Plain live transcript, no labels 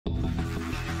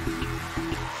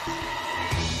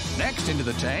Next into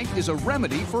the tank is a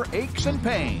remedy for aches and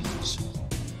pains.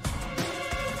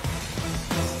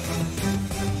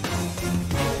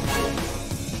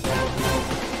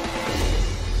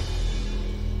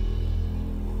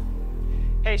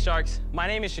 Hey Sharks, my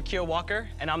name is Shaquille Walker,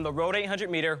 and I'm the Road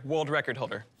 800-meter world record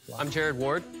holder. I'm Jared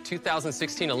Ward,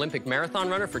 2016 Olympic marathon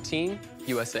runner for Team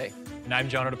USA. And I'm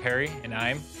Jonothan Diperi, and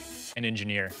I'm an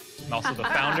engineer. I'm also the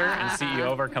founder and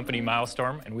CEO of our company,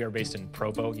 MyoStorm, and we are based in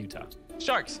Provo, Utah.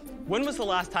 Sharks, when was the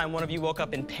last time one of you woke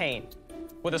up in pain?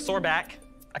 With a sore back,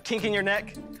 a kink in your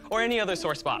neck, or any other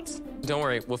sore spots? Don't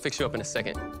worry, we'll fix you up in a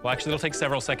second. Well, actually, it'll take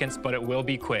several seconds, but it will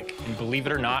be quick. And believe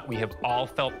it or not, we have all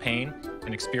felt pain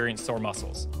and experienced sore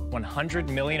muscles. 100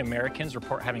 million Americans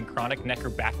report having chronic neck or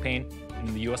back pain.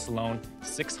 In the US alone,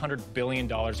 $600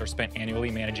 billion are spent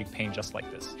annually managing pain just like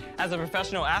this. As a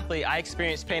professional athlete, I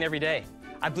experience pain every day.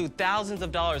 I blew thousands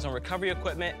of dollars on recovery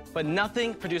equipment, but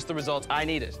nothing produced the results I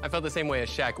needed. I felt the same way as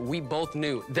Shaq. We both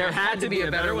knew there had to be a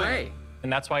better way.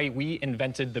 And that's why we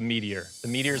invented the Meteor. The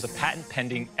Meteor is a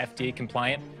patent-pending,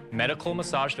 FDA-compliant medical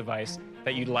massage device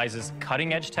that utilizes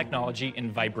cutting-edge technology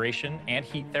in vibration and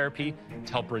heat therapy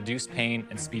to help reduce pain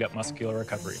and speed up muscular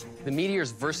recovery. The Meteor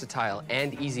is versatile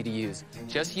and easy to use.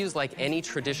 Just use like any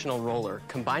traditional roller,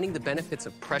 combining the benefits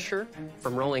of pressure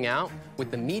from rolling out with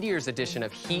the Meteor's addition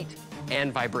of heat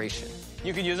and vibration.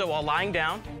 You can use it while lying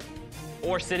down,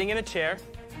 or sitting in a chair,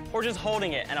 or just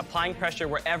holding it and applying pressure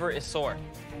wherever is sore.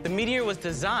 The Meteor was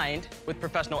designed with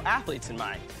professional athletes in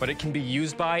mind. But it can be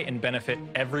used by and benefit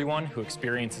everyone who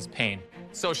experiences pain.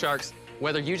 So, Sharks,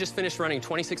 whether you just finished running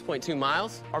 26.2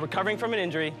 miles Or recovering from an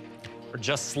injury, Or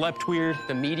just slept weird,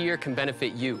 the Meteor can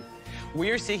benefit you.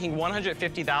 we are seeking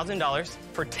 $150,000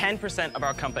 for 10% of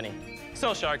our company.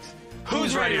 So, Sharks,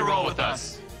 who's ready to roll with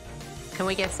us? Can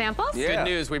we get samples? Good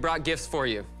news, we brought gifts for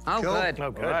you. Oh, good.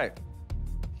 Oh, good. All right.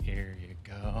 here you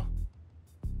go.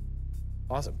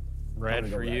 Awesome. Red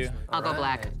for you. I'll go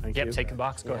black. Thank Yep, you. take the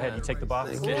box. Go ahead, you take the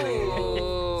box. So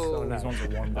These nice. ones are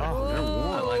warmed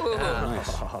up.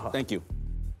 Nice. Thank you.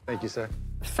 Thank you, sir.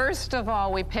 First of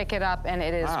all, we pick it up and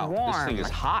it is Wow, warm. this thing is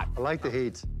hot. I like the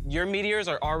heat. Your Meteors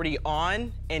are already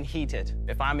on and heated.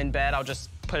 If I'm in bed, I'll just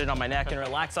put it on my neck and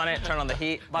relax on it, turn on the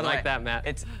heat. By the Like way, that,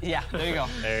 Matt. Yeah, there you go.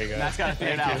 There you go. Matt's got it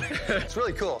figured out. It's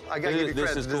really cool. I gotta give you This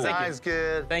credit. is The cool. design's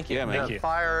good. Thank you. Yeah, man. Thank The you.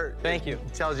 fire. Thank you.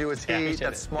 It tells you it's Yeah, heat. appreciate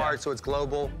That's it. smart, Yeah. so it's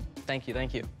global. Thank you,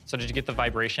 thank you. So did you get the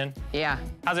vibration? Yeah.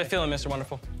 How's it feeling, Mr.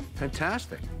 Wonderful?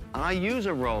 Fantastic. I use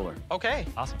a roller. Okay.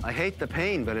 Awesome. I hate the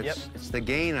pain, but Yep. it's the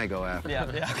gain I go after. Yeah,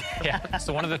 yeah. Yeah.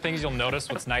 So one of the things you'll notice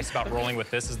what's nice about rolling with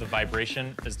this is the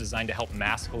vibration is designed to help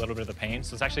mask a little bit of the pain.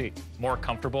 So it's actually more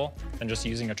comfortable than just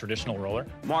using a traditional roller.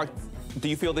 Mark, do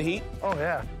you feel the heat? Oh,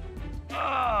 yeah.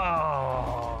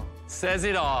 Oh. Says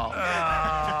it all.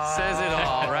 Says it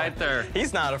all right there.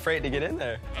 He's not afraid to get in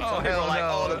there. Oh, Some people hell are like,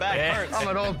 no. oh, the back Yeah. hurts. I'm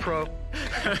an old pro.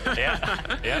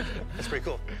 Yeah. Yeah. That's pretty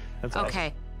cool. That's awesome.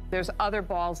 Okay. There's other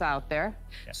balls out there.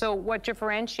 Yes. So what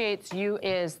differentiates you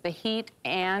is the heat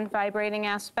and vibrating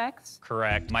aspects?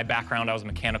 Correct. My background, I was a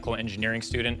mechanical engineering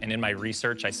student, and in my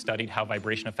research, I studied how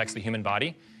vibration affects the human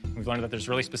body. We've learned that there's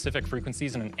really specific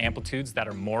frequencies and amplitudes that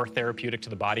are more therapeutic to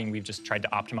the body, and we've just tried to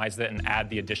optimize it and add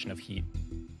the addition of heat.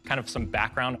 Kind of some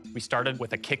background, we started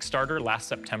with a Kickstarter last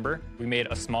September. We made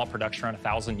a small production, around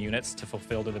 1,000 units, to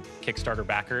fulfill to the Kickstarter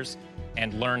backers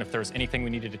and learn if there was anything we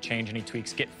needed to change, any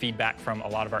tweaks, get feedback from a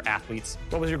lot of our athletes.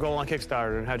 What was your goal on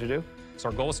Kickstarter and how'd you do? So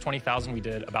our goal was 20,000, we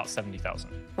did about 70,000.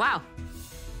 Wow.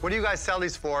 What do you guys sell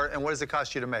these for, and what does it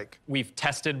cost you to make? We've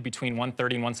tested between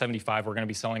 130 and 175. We're gonna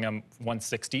be selling them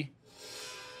 160.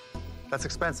 That's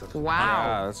expensive.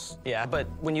 Wow. Yeah, but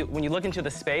when you look into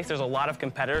the space, there's a lot of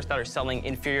competitors that are selling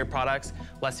inferior products,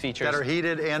 less features. That are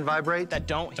heated and vibrate? that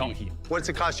don't heat. What's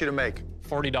it cost you to make?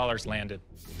 $40 landed.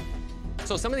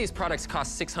 So some of these products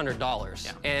cost $600.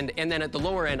 Yeah. And then at the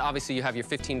lower end, obviously you have your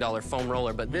 $15 foam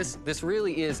roller, but this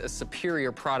really is a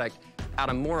superior product at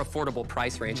a more affordable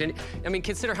price range. And I mean,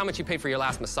 consider how much you paid for your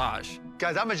last massage.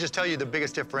 Guys, I'm gonna just tell you the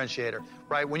biggest differentiator,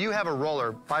 right? When you have a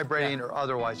roller, vibrating Yeah. or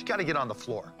otherwise, you gotta get on the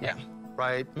floor. Yeah.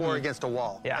 Right? Or against a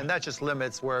wall. Yeah. And that just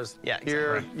limits, whereas Yeah,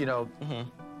 here, exactly. you know,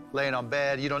 laying on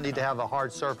bed, you don't need to have a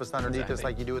hard surface underneath this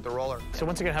like you do with the roller. So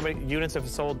once again, how many units have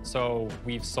sold? So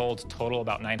we've sold total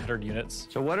about 900 units.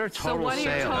 So what are So total what are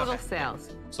your sales? total sales?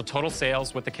 So total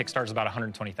sales with the Kickstarter is about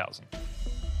 120,000.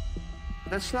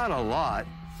 That's not a lot.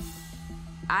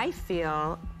 I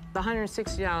feel the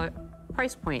 $160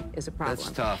 price point is a problem.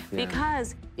 That's tough, yeah.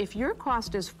 Because if your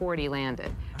cost is 40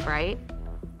 landed, right?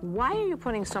 Why are you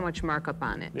putting so much markup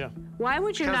on it? Yeah. Why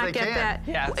would you Because not they get can. that?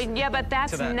 Yeah, Yeah, but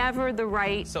that's to that. never the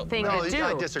right So- thing No, to do.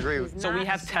 I disagree with So we Not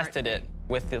have smart. tested it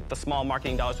With the small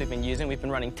marketing dollars we've been using, we've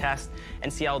been running tests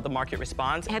and see how the market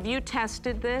responds. Have you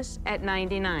tested this at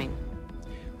 99?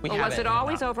 We Or was haven't. it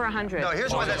always over 100? No,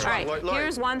 here's why that's wrong. All right, Lori.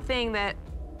 here's one thing that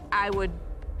I would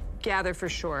gather for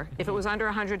sure. If it was under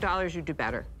 $100, you'd do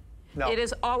better. No. It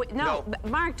is always, no, No.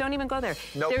 Mark, don't even go there.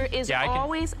 Nope. There is Yeah,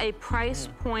 always a price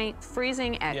point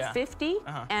freezing at 50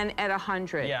 and at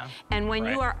 100. Yeah. And when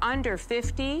Right. you are under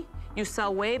 50, you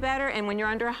sell way better, and when you're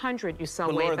under 100, you sell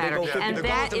But way Laura, they better. go 50 And they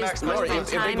that go to is max proven margin.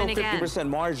 If they time go and again. 50%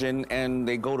 margin and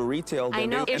they go to retail, then I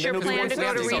know. they, Is your and then plan to go to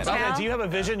it'll be retail? Okay, do you have a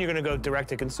vision? You're going to go direct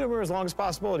to consumer as long as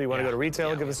possible? Or do you want to go to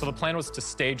retail? Give us So the plan was to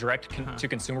stay direct to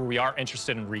consumer. We are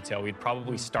interested in retail. We'd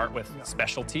probably start with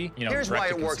specialty, you know, Here's why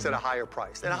direct to it works at a consumer. higher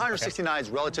price. And 169 is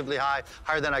relatively high,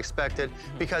 higher than I expected,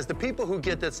 because the people who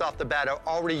get this off the bat are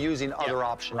already using other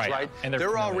options, Right. right? And they're They're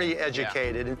familiar. already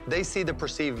educated, and they see the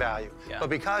perceived value. Yeah. But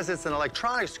because it's an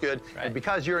electronics good, Right. and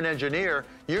because you're an engineer,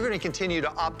 you're going to continue to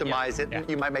optimize it. Yeah.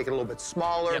 You might make it a little bit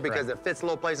smaller because right. it fits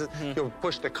little places. You'll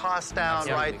push the cost down,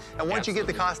 Absolutely. right? And once you get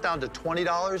the cost down to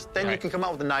 $20, then you Right. can come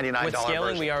out with a $99 With scaling,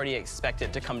 version. we already expect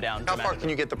it to come down How far dramatically. can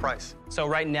you get the price? So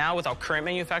right now, with our current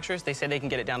manufacturers, they say they can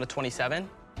get it down to 27,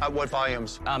 At what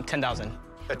volumes? 10,000.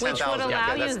 At Which 10,000. would allow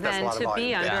that's you a then lot of to volume.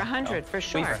 be under Yeah. 100 for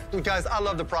sure. Guys, I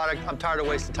love the product. I'm tired of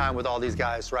wasting time with all these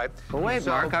guys, right? But wait, So-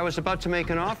 Mark, I was about to make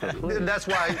an offer. That's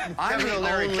why I'm Kevin the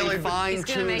O'Leary only killing. He's gonna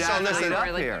fine-tuned make So some listen, athlete up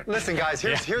Really. here. Listen, guys,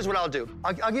 here's what I'll do.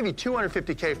 I'll give you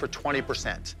 $250K for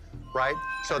 20%, right?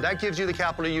 So that gives you the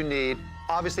capital you need.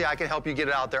 Obviously, I can help you get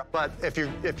it out there. But if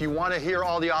you want to hear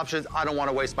all the options, I don't want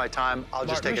to waste my time. I'll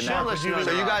just take a nap. us know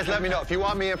So the you guys let me know. If you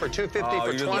want me in for 250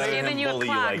 for 20, giving you a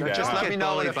clock. just let Get me know.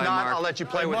 And bullied if by not, Mark. I'll let you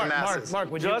play with the masses.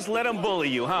 Mark, would you... Just let them bully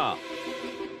you, huh?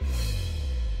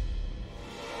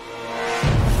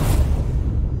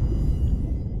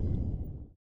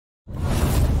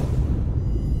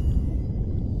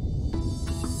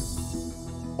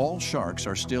 All sharks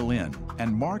are still in,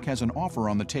 and Mark has an offer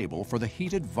on the table for the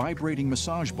heated vibrating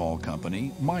massage ball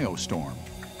company, MyoStorm.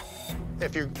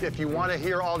 If you want to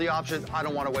hear all the options, I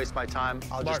don't want to waste my time.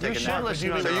 I'll just take a nap. us So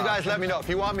know the you guys let me know. If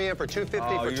you want me in for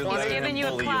 250 for 20, He's giving you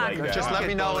a clock. just let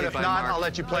me know. And if Bullied by not, Mark. I'll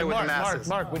let you play with the masses.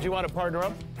 Mark, would you want to partner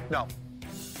up? No.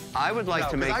 I would like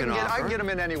to make an I offer. can get them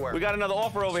in anywhere. We got another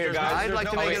offer over here, guys. I'd like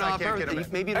to no make way an I can't offer. get 'em in.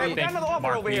 Maybe Hey, the we got another offer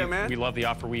Mark, over here, man. We love the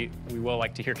offer. We will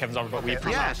like to hear Kevin's offer, but we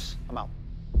appreciate Yes. I'm out.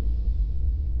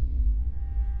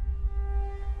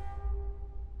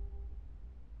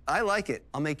 I like it.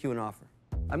 I'll make you an offer.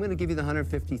 I'm going to give you the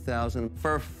 $150,000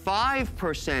 for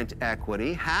 5%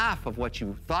 equity, half of what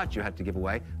you thought you had to give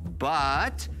away.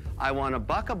 But I want to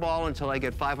buck a ball until I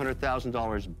get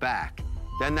 $500,000 back.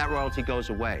 Then that royalty goes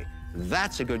away.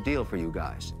 That's a good deal for you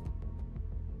guys.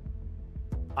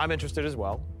 I'm interested as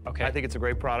well. Okay. I think it's a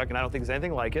great product, and I don't think there's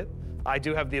anything like it. I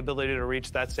do have the ability to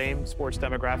reach that same sports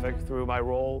demographic through my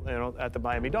role, at the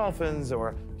Miami Dolphins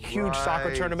or huge soccer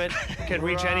Right. tournament. Can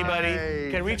reach anybody.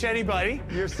 Right. Can reach anybody.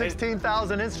 Your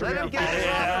 16,000 Instagram him get his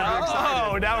followers.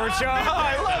 Oh, now we're showing. Oh,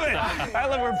 I love it. I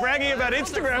love we're bragging about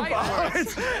Instagram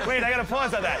followers. Wait, I got to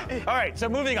pause on that. All right, so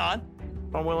moving on.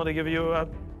 I'm willing to give you,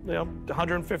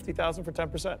 $150,000 for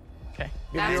 10%. Okay.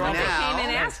 That's what they Now- came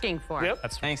in asking for. Yep.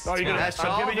 That's Thanks. Oh, you're gonna- That's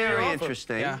I'm all giving you your very offer.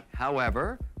 interesting. Yeah.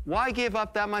 However, why give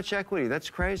up that much equity? That's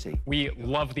crazy. We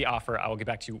love the offer. I will get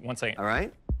back to you once I. All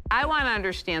right? I want to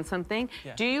understand something.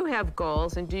 Do you have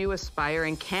goals and do you aspire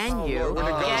and can you Lord, we're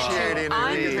get negotiating to and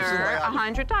under reading.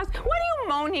 $100? What are you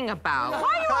moaning about? Why are you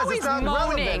Because always it's not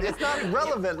moaning? relevant. It's not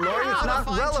relevant, Lori. It's How? not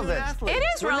Fine-tuned relevant. athlete. It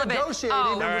is We're relevant. negotiating.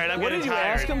 Oh. All right, I'm What getting did you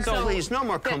tired. ask him? Please, no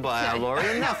more kumbaya,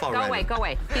 Lori. Enough already. Go away, go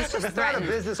away. He's just not a threatened.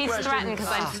 business He's question. threatened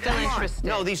because I'm still interested.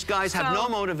 No, these guys have no So,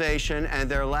 motivation and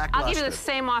they're lackluster. I'll give you the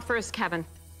same offer as Kevin.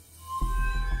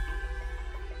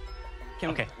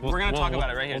 Okay, We're going to talk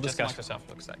about it right here. We'll Just discuss. amongst ourselves.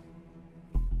 Looks like.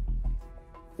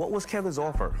 What was Kevin's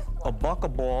offer? A buck a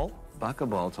ball, Buck a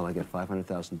ball till I get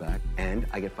 500,000 back, and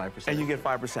I get 5%. and you get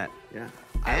 5%. Yeah.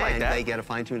 I like and that. they get a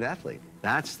fine-tuned athlete.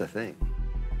 That's the thing.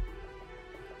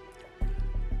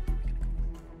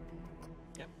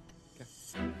 Yep.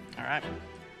 All right.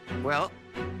 Well,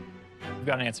 We've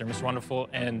got an answer, Mr. Wonderful,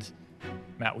 and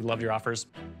Matt, we love your offers.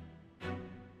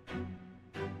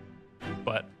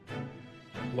 But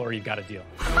Lori, you got a deal.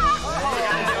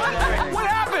 What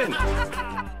happened?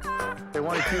 They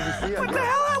wanted QVC. What the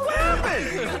hell? What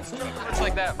happened? It's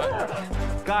like that,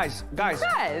 but Guys,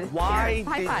 Good. why Here,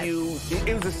 high did five. you?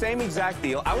 It was the same exact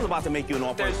deal. I was about to make you an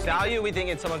offer. there's value, we think,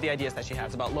 in some of the ideas that she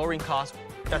has about lowering costs.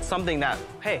 That's something that,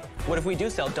 hey, what if we do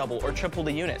sell double or triple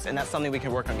the units? And that's something we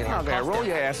can work on getting our Okay, costs roll down.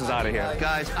 your asses out of here.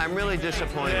 guys, I'm really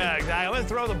disappointed. Yeah, exactly. I'm going to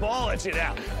throw the ball at you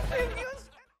now.